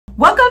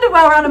Welcome to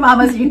Well-Rounded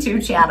Mama's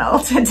YouTube channel.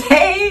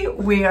 Today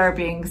we are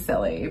being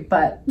silly,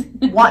 but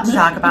want to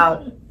talk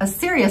about a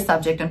serious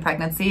subject in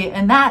pregnancy,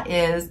 and that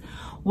is,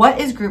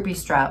 what is Group B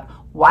strep?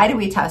 Why do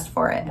we test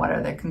for it? What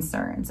are the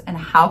concerns? And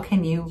how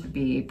can you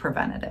be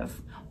preventative?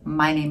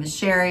 My name is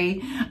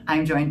Sherry.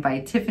 I'm joined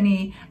by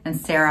Tiffany and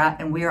Sarah,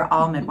 and we are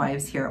all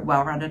midwives here at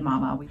Well-Rounded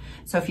Mama.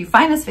 So if you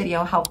find this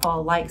video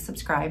helpful, like,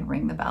 subscribe,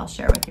 ring the bell,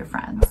 share with your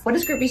friends. What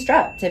is Group B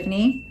strep,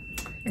 Tiffany?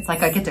 It's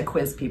like I get to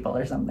quiz people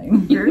or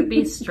something. Group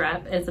B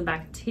strep is a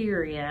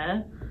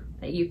bacteria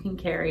that you can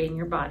carry in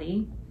your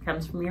body. It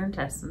comes from your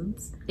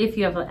intestines. If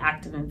you have an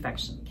active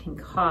infection, it can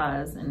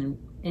cause an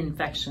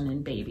infection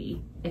in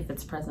baby if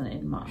it's present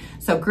in mom.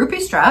 So Group B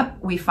strep,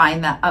 we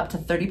find that up to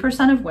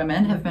 30% of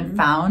women have been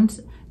found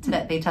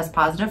that they test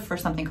positive for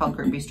something called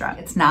Group B strep.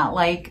 It's not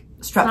like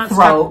strep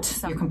throat.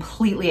 You're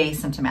completely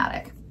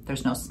asymptomatic.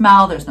 There's no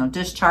smell, there's no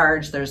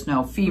discharge, there's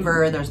no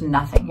fever, there's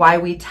nothing. Why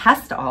we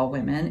test all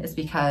women is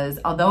because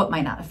although it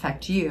might not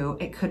affect you,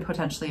 it could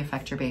potentially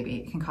affect your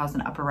baby. It can cause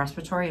an upper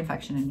respiratory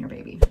infection in your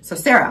baby. So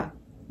Sarah,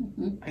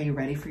 are you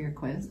ready for your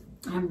quiz?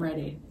 I'm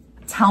ready.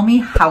 Tell me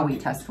how we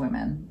test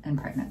women in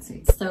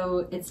pregnancy.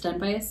 So it's done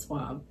by a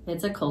swab.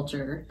 It's a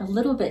culture, a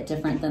little bit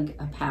different than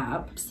a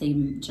pap,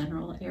 same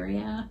general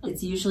area.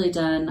 It's usually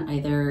done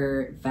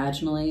either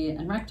vaginally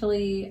and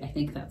rectally. I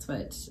think that's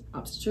what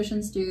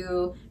obstetricians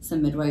do.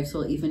 Some midwives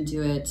will even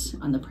do it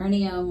on the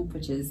perineum,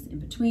 which is in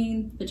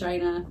between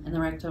vagina and the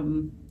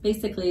rectum.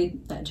 Basically,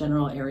 that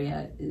general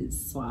area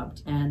is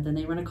swabbed, and then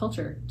they run a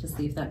culture to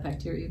see if that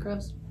bacteria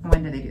grows.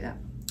 When do they do that?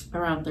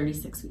 Around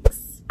 36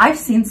 weeks. I've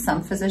seen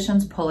some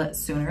physicians pull it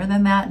sooner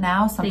than that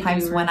now.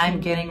 Sometimes when I'm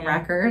getting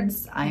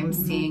records, I'm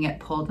seeing it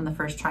pulled in the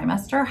first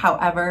trimester.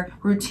 However,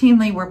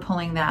 routinely we're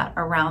pulling that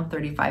around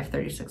 35,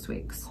 36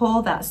 weeks.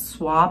 Pull that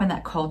swab and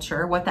that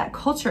culture. What that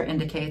culture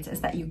indicates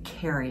is that you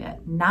carry it,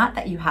 not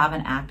that you have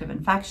an active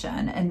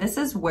infection. And this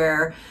is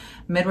where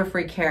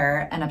midwifery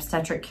care and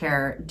obstetric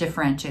care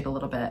differentiate a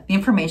little bit. The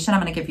information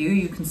I'm going to give you,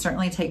 you can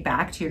certainly take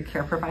back to your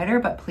care provider,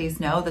 but please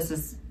know this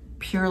is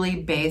purely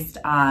based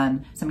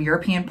on some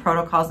European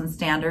protocols and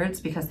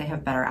standards because they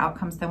have better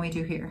outcomes than we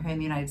do here in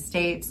the United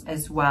States,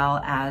 as well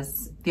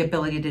as the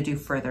ability to do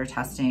further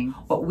testing.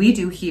 What we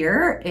do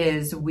here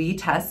is we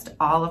test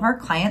all of our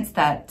clients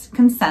that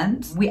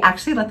consent. We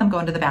actually let them go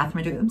into the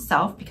bathroom and do it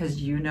themselves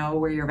because you know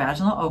where your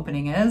vaginal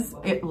opening is.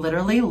 It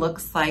literally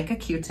looks like a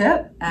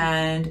Q-tip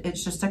and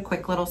it's just a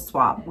quick little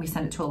swab. We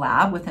send it to a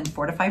lab. Within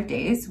 4 to 5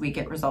 days, we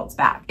get results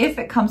back. If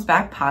it comes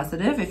back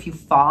positive, if you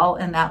fall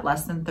in that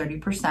less than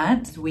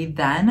 30%, we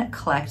then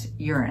collect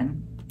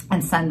urine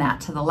and send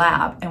that to the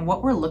lab. And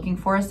what we're looking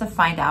for is to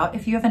find out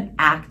if you have an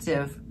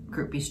active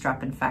Group B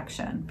strep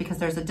infection, because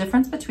there's a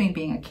difference between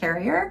being a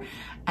carrier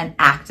and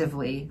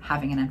actively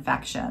having an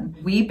infection.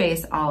 We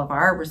base all of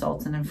our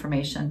results and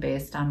information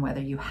based on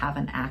whether you have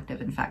an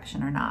active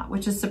infection or not,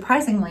 which is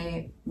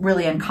surprisingly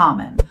really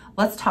uncommon.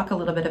 Let's talk a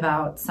little bit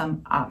about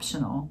some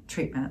optional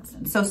treatments.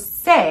 So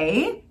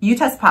say you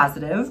test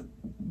positive,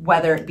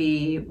 whether it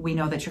be we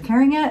know that you're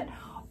carrying it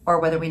or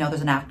whether we know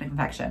there's an active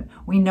infection.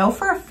 We know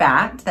for a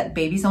fact that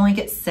babies only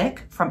get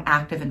sick from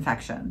active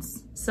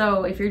infections.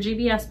 So if you're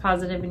GBS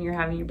positive and you're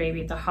having your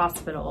baby at the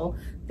hospital,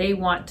 they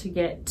want to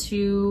get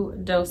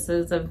 2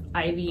 doses of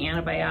IV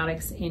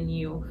antibiotics in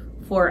you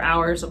 4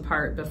 hours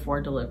apart before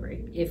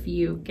delivery. If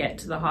you get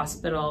to the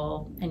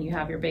hospital and you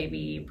have your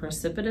baby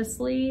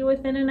precipitously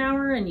within an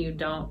hour and you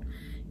don't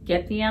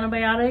get the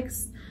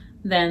antibiotics,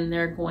 then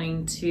they're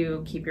going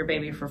to keep your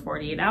baby for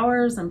 48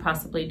 hours and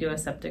possibly do a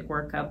septic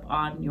workup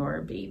on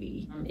your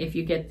baby. If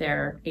you get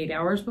there 8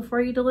 hours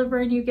before you deliver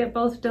and you get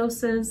both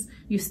doses,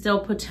 you still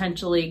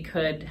potentially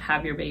could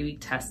have your baby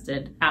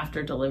tested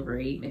after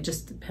delivery. It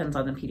just depends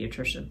on the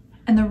pediatrician.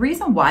 And the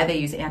reason why they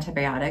use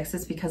antibiotics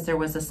is because there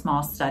was a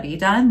small study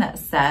done that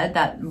said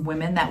that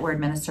women that were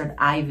administered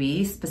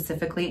IV,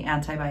 specifically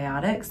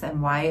antibiotics,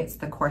 and why it's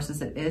the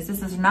courses it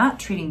is not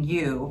treating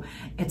you,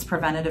 it's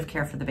preventative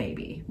care for the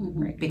baby.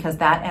 Right? Because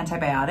that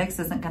antibiotics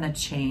isn't going to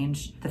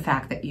change the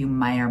fact that you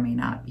may or may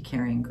not be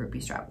carrying Group B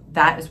strep.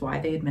 That is why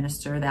they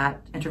administer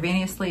that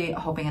intravenously,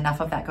 hoping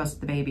enough of that goes to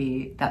the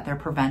baby that they're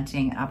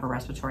preventing an upper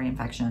respiratory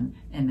infection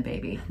in the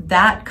baby.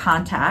 That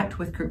contact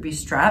with Group B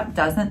strep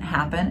doesn't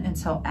happen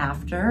until after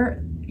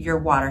your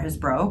water has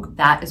broke.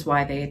 That is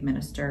why they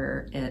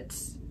administer it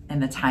in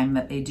the time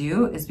that they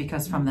do, is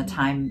because from the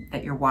time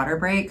that your water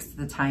breaks to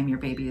the time your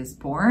baby is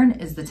born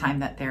is the time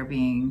that they're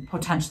being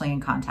potentially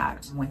in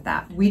contact with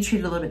that. We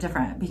treat it a little bit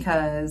different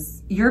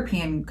because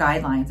European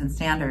guidelines and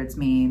standards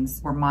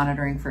means we're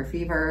monitoring for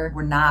fever.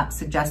 We're not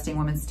suggesting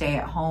women stay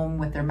at home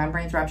with their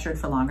membranes ruptured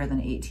for longer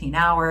than 18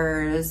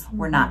 hours.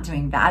 We're not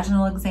doing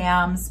vaginal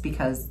exams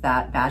because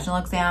that vaginal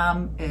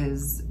exam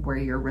is where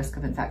your risk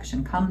of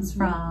infection comes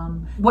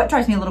from. What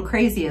drives me a little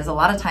crazy is a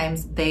lot of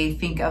times they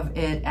think of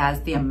it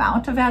as the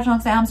amount of vaginal vaginal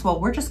exams?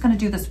 Well, we're just going to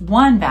do this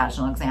one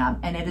vaginal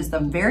exam. And it is the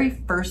very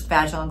first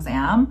vaginal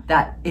exam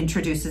that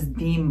introduces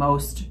the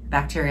most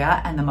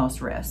bacteria and the most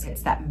risk.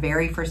 It's that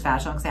very first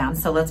vaginal exam.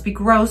 So let's be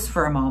gross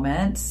for a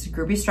moment.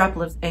 Group B strep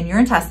lives in your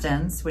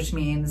intestines, which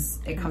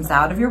means it comes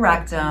out of your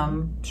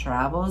rectum,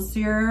 travels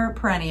your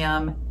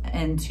perineum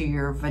into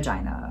your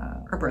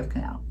vagina or birth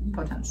canal,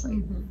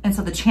 potentially. And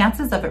so the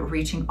chances of it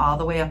reaching all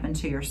the way up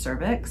into your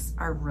cervix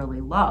are really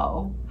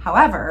low.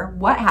 However,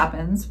 what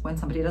happens when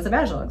somebody does a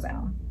vaginal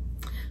exam?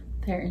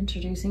 They're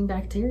introducing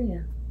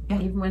bacteria,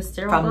 even with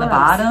sterile From gloves. the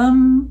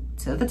bottom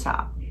to the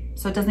top.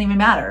 So it doesn't even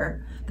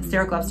matter. The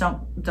sterile gloves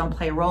don't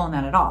play a role in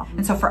that at all.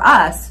 And so for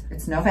us,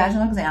 it's no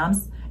vaginal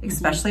exams,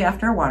 especially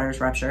after a water is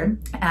ruptured,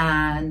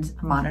 and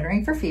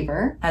monitoring for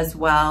fever, as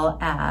well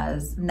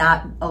as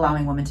not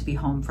allowing women to be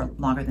home for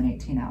longer than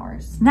 18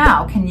 hours.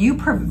 Now, can you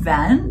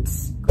prevent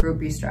group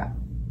B strep?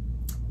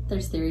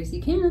 There's theories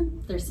you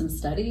can. There's some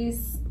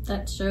studies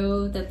that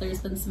show that there's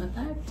been some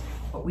effect.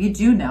 But we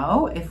do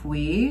know if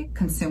we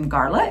consume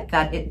garlic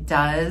that it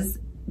does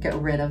get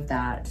rid of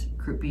that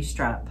group B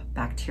strep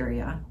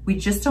bacteria. We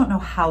just don't know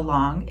how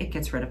long it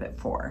gets rid of it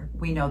for.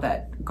 We know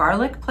that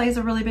garlic plays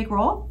a really big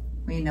role.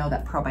 We know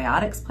that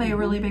probiotics play a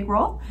really big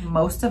role.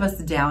 Most of us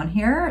down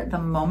here, the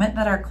moment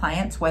that our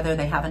clients, whether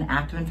they have an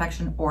active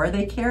infection or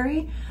they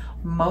carry,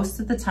 most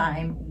of the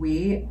time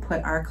we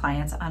put our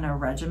clients on a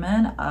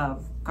regimen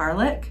of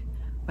garlic,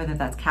 whether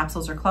that's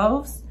capsules or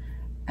cloves,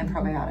 and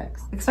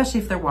probiotics, especially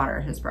if their water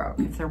has broke.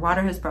 If their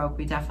water has broke,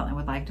 we definitely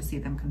would like to see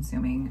them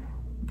consuming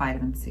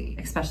vitamin C,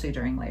 especially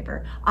during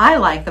labor. I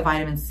like the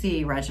vitamin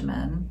C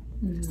regimen.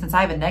 Since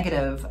I have a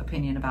negative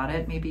opinion about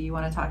it, maybe you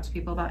want to talk to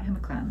people about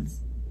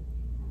HemaCleanse.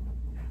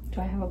 Do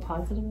I have a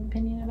positive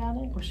opinion about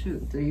it? Oh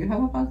shoot, do you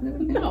have a positive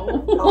opinion?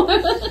 No.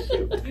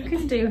 You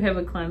can do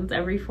HemaCleanse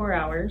every 4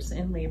 hours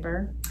in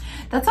labor.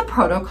 That's a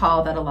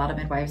protocol that a lot of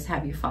midwives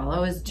have you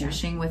follow, is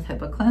douching with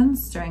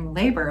HemaCleanse during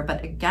labor.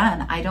 But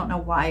again, I don't know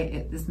why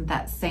it isn't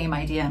that same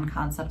idea and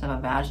concept of a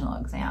vaginal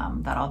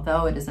exam, that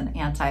although it is an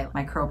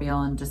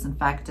antimicrobial and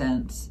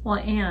disinfectant. Well,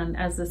 and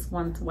as this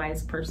one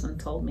wise person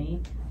told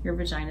me, your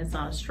vagina is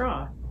not a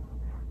straw.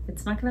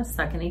 It's not going to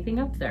suck anything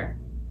up there.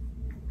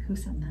 Who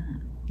said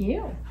that?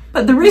 You.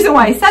 But the reason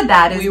why I said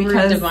that is because,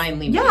 were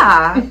divinely made.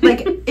 Yeah,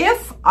 like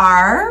if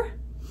our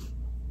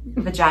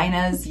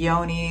vaginas,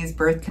 yonis,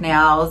 birth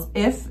canals,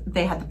 if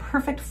they had the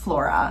perfect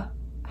flora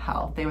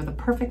health, they were the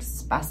perfect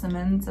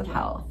specimens of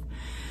health,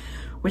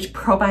 which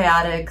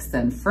probiotics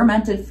and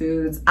fermented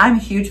foods, I'm a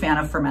huge fan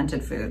of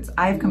fermented foods.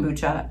 I have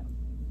kombucha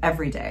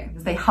every day.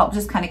 They help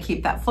just kind of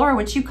keep that flora,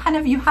 which you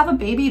have a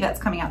baby that's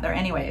coming out there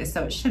anyways,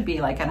 so it should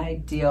be like an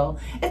ideal,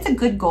 it's a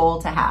good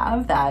goal to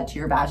have, that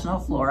your vaginal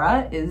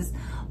flora is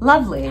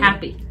lovely.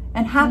 Happy.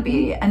 And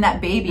happy, and that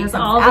baby has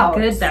comes all out.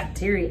 the good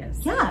bacteria.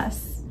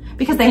 Yes,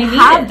 because they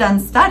have done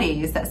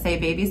studies that say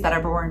babies that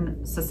are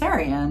born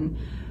cesarean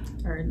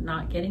are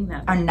not getting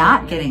that. Are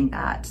not getting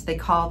that. They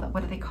call that,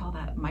 what do they call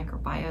that?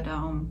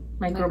 Microbiome.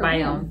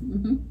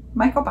 Microbiome.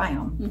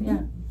 Microbiome.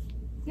 Yeah.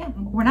 Yeah,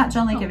 we're not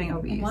generally giving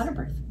OBs. Water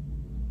birth.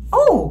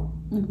 Oh!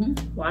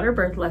 Water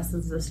birth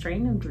lessens the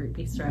strain of group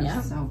B strep.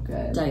 Yeah. So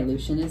good.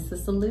 Dilution is the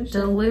solution.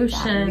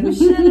 Dilution.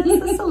 Dilution is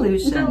the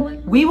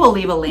solution. We will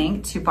leave a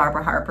link to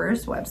Barbara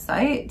Harper's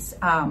website,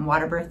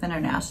 Water Birth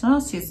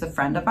International. She's a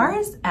friend of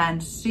ours,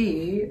 and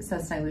she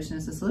says dilution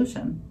is the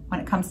solution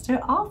when it comes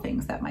to all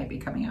things that might be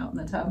coming out in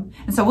the tub.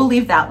 And so we'll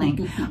leave that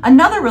link.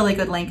 Another really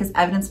good link is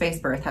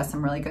Evidence-Based Birth, has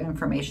some really good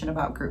information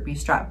about group B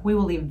strep. We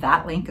will leave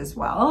that link as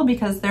well,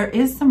 because there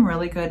is some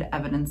really good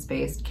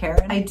evidence-based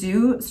care. I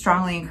do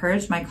strongly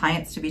encourage my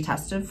clients to be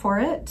tested for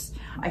it.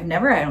 I've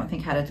never, I don't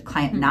think, had a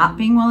client not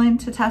being willing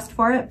to test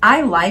for it.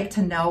 I like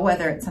to know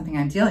whether it's something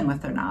I'm dealing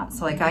with or not.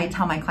 So like I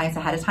tell my clients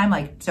ahead of time,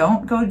 like,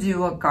 don't go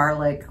do a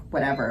garlic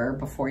whatever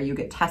before you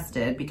get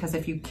tested, because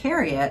if you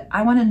carry it,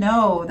 I want to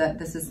know that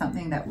this is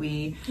something that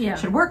we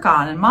should work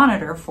on and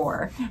monitor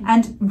for.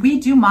 And we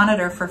do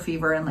monitor for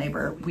fever and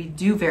labor. We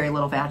do very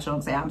little vaginal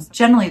exams.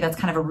 Generally, that's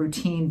kind of a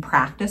routine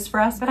practice for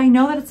us, but I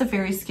know that it's a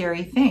very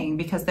scary thing,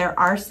 because there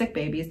are sick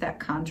babies that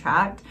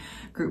contract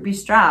group B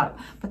strep,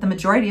 but the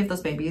majority of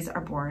those babies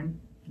are born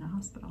in a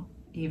hospital,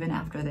 even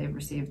after they've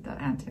received the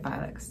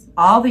antibiotics.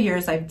 All the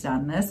years I've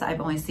done this,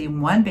 I've only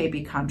seen one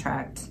baby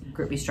contract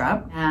group B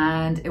strep,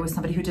 and it was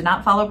somebody who did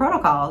not follow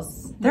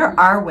protocols. There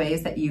are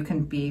ways that you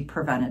can be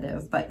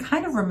preventative, but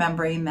kind of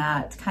remembering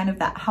that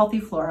that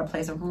healthy flora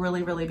plays a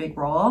really, really big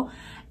role.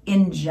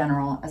 In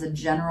general, as a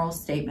general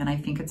statement, I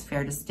think it's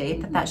fair to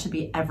state that that should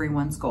be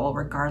everyone's goal,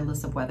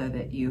 regardless of whether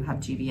that you have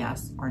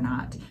GBS or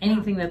not.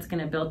 Anything that's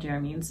going to build your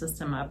immune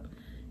system up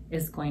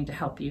is going to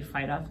help you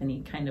fight off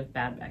any kind of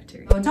bad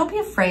bacteria. So don't be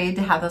afraid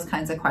to have those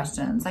kinds of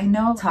questions. I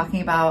know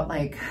talking about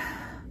like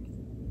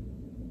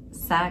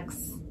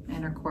sex,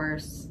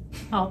 intercourse,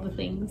 all the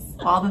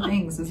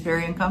things is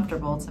very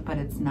uncomfortable, but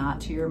it's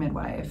not to your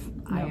midwife,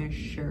 I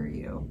assure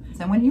you.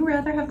 So when you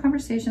rather have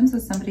conversations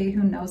with somebody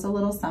who knows a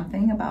little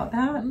something about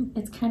that,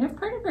 it's kind of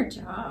part of our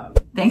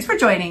job. Thanks for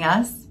joining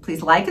us.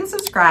 Please like and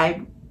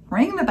subscribe.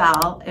 ring the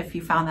bell if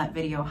you found that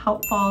video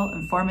helpful,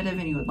 informative,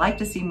 and you would like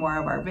to see more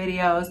of our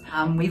videos.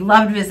 We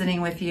loved visiting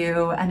with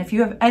you. And if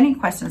you have any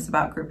questions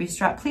about group B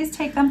strep, please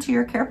take them to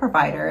your care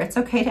provider. It's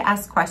okay to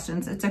ask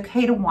questions. It's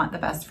okay to want the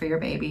best for your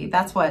baby.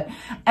 That's what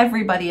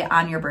everybody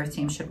on your birth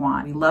team should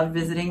want. We loved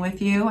visiting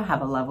with you.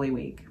 Have a lovely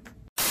week.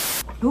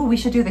 Ooh, we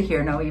should do the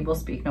hear no evil,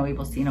 speak no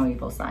evil, see no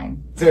evil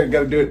sign. There,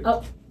 go do it.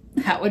 Oh,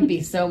 that would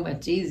be so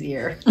much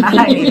easier.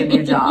 I need a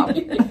new job.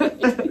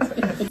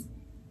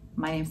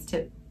 My name's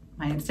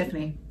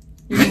Tiffany.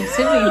 Your name's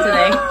Tiffany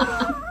today.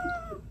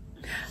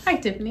 Hi,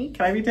 Tiffany.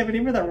 Can I be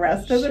Tiffany for the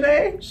rest of the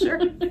day?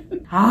 Sure.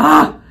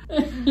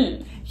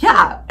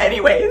 Yeah,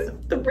 anyways,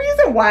 the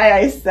reason why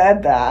I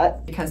said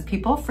that, because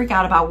people freak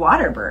out about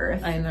water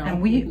birth. I know.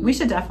 And we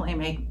should definitely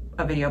make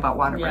a video about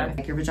water birth.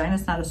 Like, your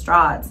vagina's not a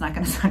straw. It's not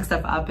going to suck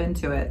stuff up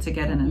into it to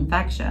get an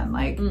infection.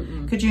 Like,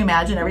 could you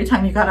imagine every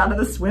time you got out of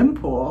the swim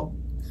pool?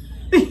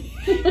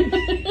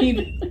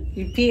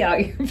 you'd pee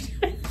out your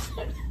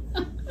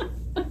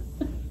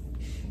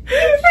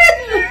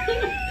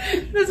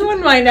This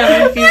one might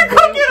have a few. You're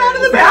cooking out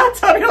of the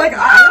bathtub. You're like,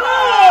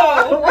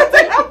 oh, what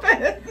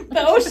happened?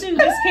 The ocean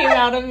just came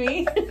out of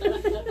me.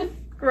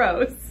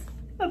 Gross.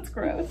 That's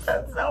gross.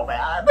 That's so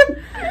bad.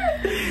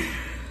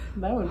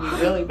 That would be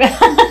really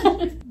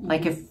bad.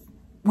 Like, if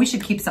we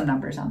should keep some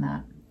numbers on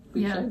that.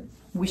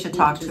 We should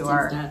talk to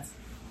our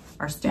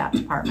stats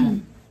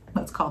department.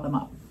 Let's call them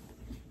up.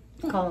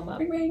 Call them up.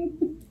 Ring,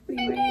 ring.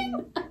 Ring,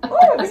 ring. Oh,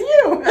 it was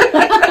you.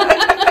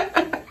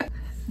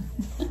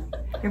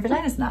 Your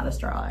vagina's not a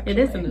straw, actually. It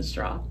isn't a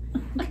straw.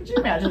 Could you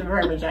imagine if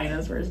our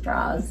vaginas were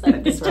straws?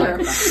 It's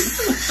terrifying.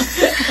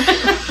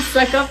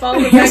 Suck up all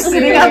the You're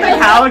sitting on the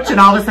couch and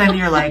all of a sudden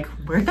you're like,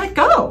 where'd that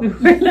go?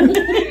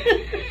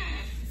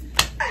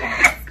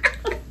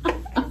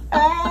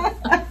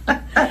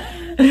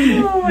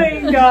 Oh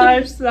my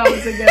gosh, that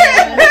was a good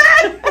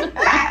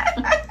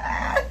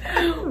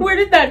one. Where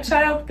did that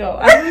child go?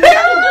 I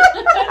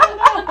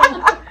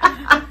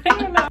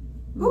don't know.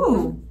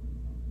 Ooh,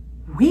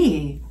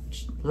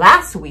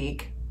 last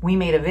week we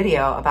made a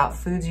video about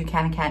foods you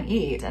can and can't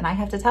eat, and I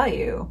have to tell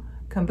you,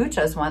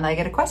 kombucha is one I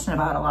get a question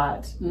about a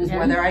lot. Is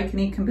whether I can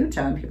eat kombucha,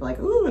 and people are like,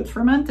 ooh, it's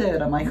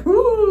fermented. I'm like,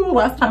 ooh,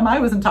 last time I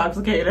was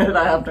intoxicated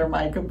after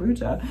my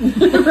kombucha.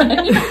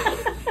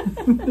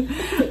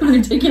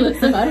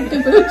 Ridiculous amount of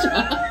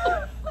kombucha.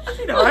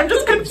 You know, I'm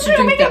just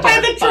consuming it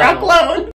by the truckload.